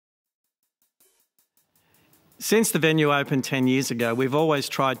Since the venue opened 10 years ago, we've always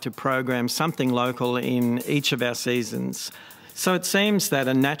tried to program something local in each of our seasons. So it seems that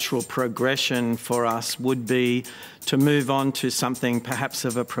a natural progression for us would be to move on to something perhaps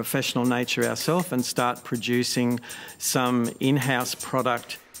of a professional nature ourselves and start producing some in-house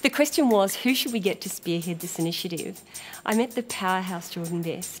product. The question was, who should we get to spearhead this initiative? I met the powerhouse Jordan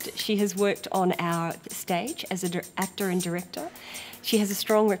Best. She has worked on our stage as an actor and director. She has a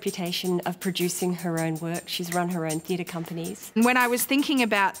strong reputation of producing her own work. She's run her own theatre companies. When I was thinking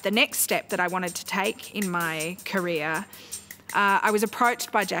about the next step that I wanted to take in my career, I was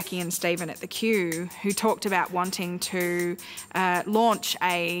approached by Jackie and Stephen at the Q, who talked about wanting to launch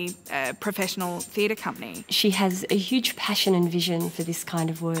a professional theatre company. She has a huge passion and vision for this kind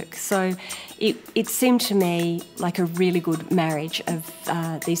of work, so it seemed to me like a really good marriage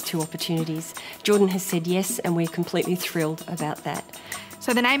of these two opportunities. Jordan has said yes, and we're completely thrilled about that.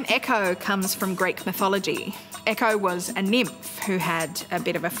 So the name Echo comes from Greek mythology. Echo was a nymph who had a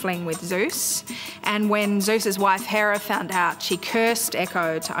bit of a fling with Zeus, and when Zeus's wife Hera found out, she cursed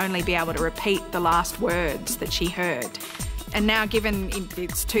Echo to only be able to repeat the last words that she heard. And now, given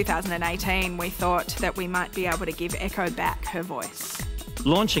it's 2018, we thought that we might be able to give Echo back her voice.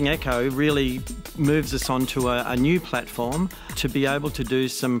 Launching Echo really moves us onto a new platform to be able to do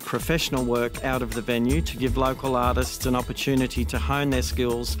some professional work out of the venue, to give local artists an opportunity to hone their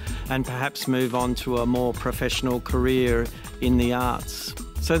skills and perhaps move on to a more professional career in the arts.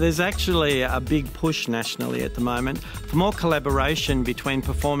 So there's actually a big push nationally at the moment for more collaboration between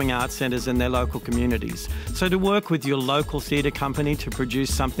performing arts centres and their local communities. So to work with your local theatre company to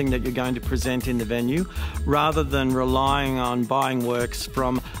produce something that you're going to present in the venue, rather than relying on buying works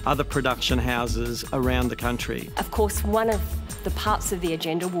from other production houses around the country. Of course, one of the parts of the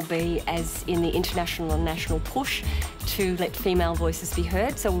agenda will be, as in the international and national push, to let female voices be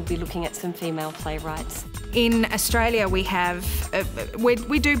heard, so we'll be looking at some female playwrights. In Australia we have,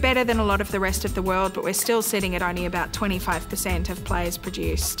 we do better than a lot of the rest of the world, but we're still sitting at only about 25% of plays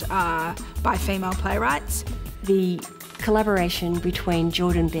produced by female playwrights. The collaboration between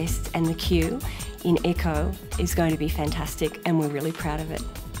Jordan Best and the Q in Echo is going to be fantastic, and we're really proud of it.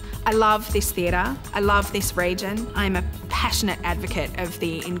 I love this theatre, I love this region. I'm a passionate advocate of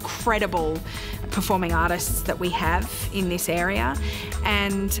the incredible performing artists that we have in this area,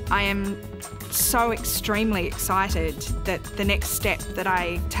 and I am so extremely excited that the next step that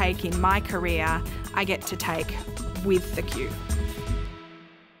I take in my career, I get to take with the Q.